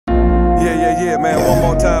Yeah, man, one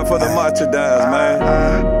more time for the merchandise,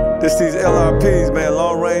 man. This these LRPs, man,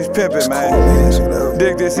 long range pimpin', man.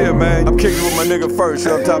 Dig this here, man. I'm kicking with my nigga first,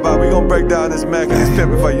 you know what I'm talking about? We gon' break down this Mac and this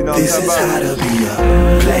pimpin' for you, know what I'm talking about? This is how to be a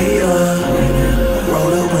player. Roll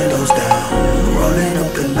the windows down, rolling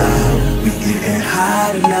up the loud. We getting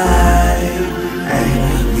high tonight,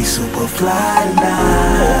 hey, we super fly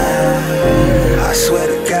tonight. I swear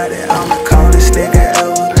to God that I'm the coldest nigga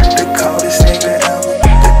ever, the coldest nigga ever,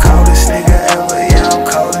 the coldest nigga ever. Yeah, I'm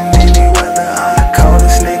cold in any weather. I'm the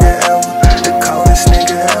coldest nigga ever, the coldest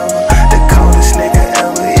nigga ever, the coldest nigga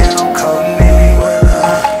ever. Yeah, I'm cold in any weather.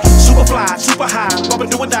 Super fly, super high, bumpin'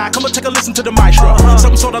 do or die. Come and take a listen to the maestro.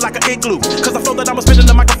 Something sorta like an igloo, cause the flow that I'ma spit in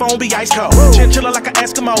the microphone be ice cold. Chinchilla like an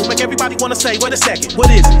Eskimo, make everybody wanna say, wait a second, what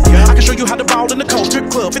is it? I can show you how to ball in the cold strip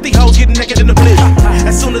club, 50 hoes getting naked in the blizzard.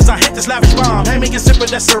 As soon as I hit this lavish bomb, hand me a sip of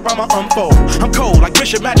that syrup, I'ma unfold. I'm cold like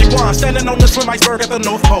Bishop Magic Wand, standing on this swim iceberg at the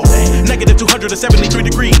North Pole. Negative 273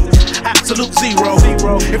 degrees, absolute zero.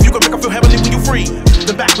 If you can make her feel heavenly when you free,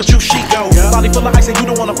 then back with you she go. Body full of ice and you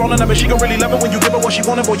don't wanna fall in love, but she gon' really love it when you give her what she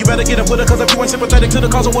wanted. Boy, you better get up with her, cause if you ain't sympathetic to the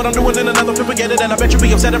cause of what I'm doing, then another flip forget it. And I bet you be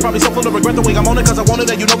upset and probably so full of regret the way I'm on it, cause I want it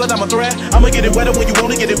and you know that I'm a threat. I'ma get it wetter when you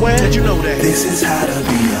wanna get it wet, that you know that. This is how to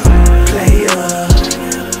be a player.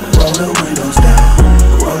 Roll the windows down,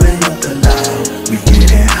 rolling up the loud. We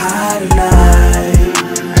getting high tonight,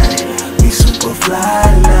 hey, we super fly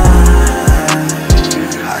tonight.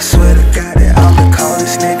 I swear to God that I'm the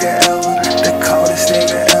coldest nigga ever, the coldest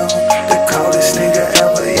nigga ever, the coldest nigga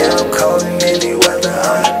ever. Yeah, I'm cold in any weather.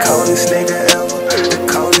 I'm the coldest nigga ever, the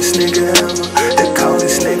coldest nigga ever, the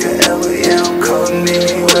coldest nigga ever. Yeah, I'm cold in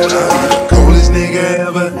any weather. I'm the coldest nigga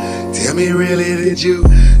ever. Tell me really, did you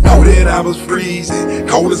know that I was freezing?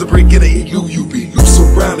 Cold as a brick in a igloo. You be loose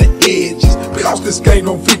around the edges, because this game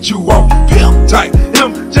don't fit you on pimp type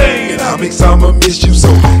MJ. And I make summer miss you, so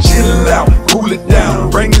chill out, cool it down.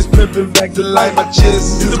 Bring this pimpin' back to life. My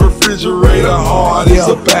chest is a refrigerator, heart is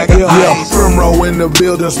a bag of ice. Firm row in the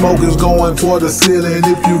building, smoke is going toward the ceiling.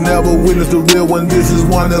 If you never witnessed the real one, this is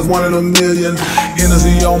one that's one in a million.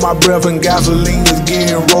 Energy on my breath and gasoline is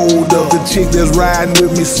getting rolled up. The chick that's riding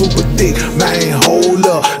with me super thick, man, hold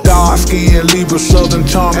up. Dark skin, Libra, southern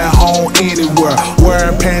charm at home anywhere.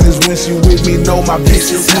 Wearing panties when she with me, know my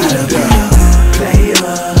bitch is how to be a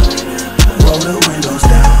player.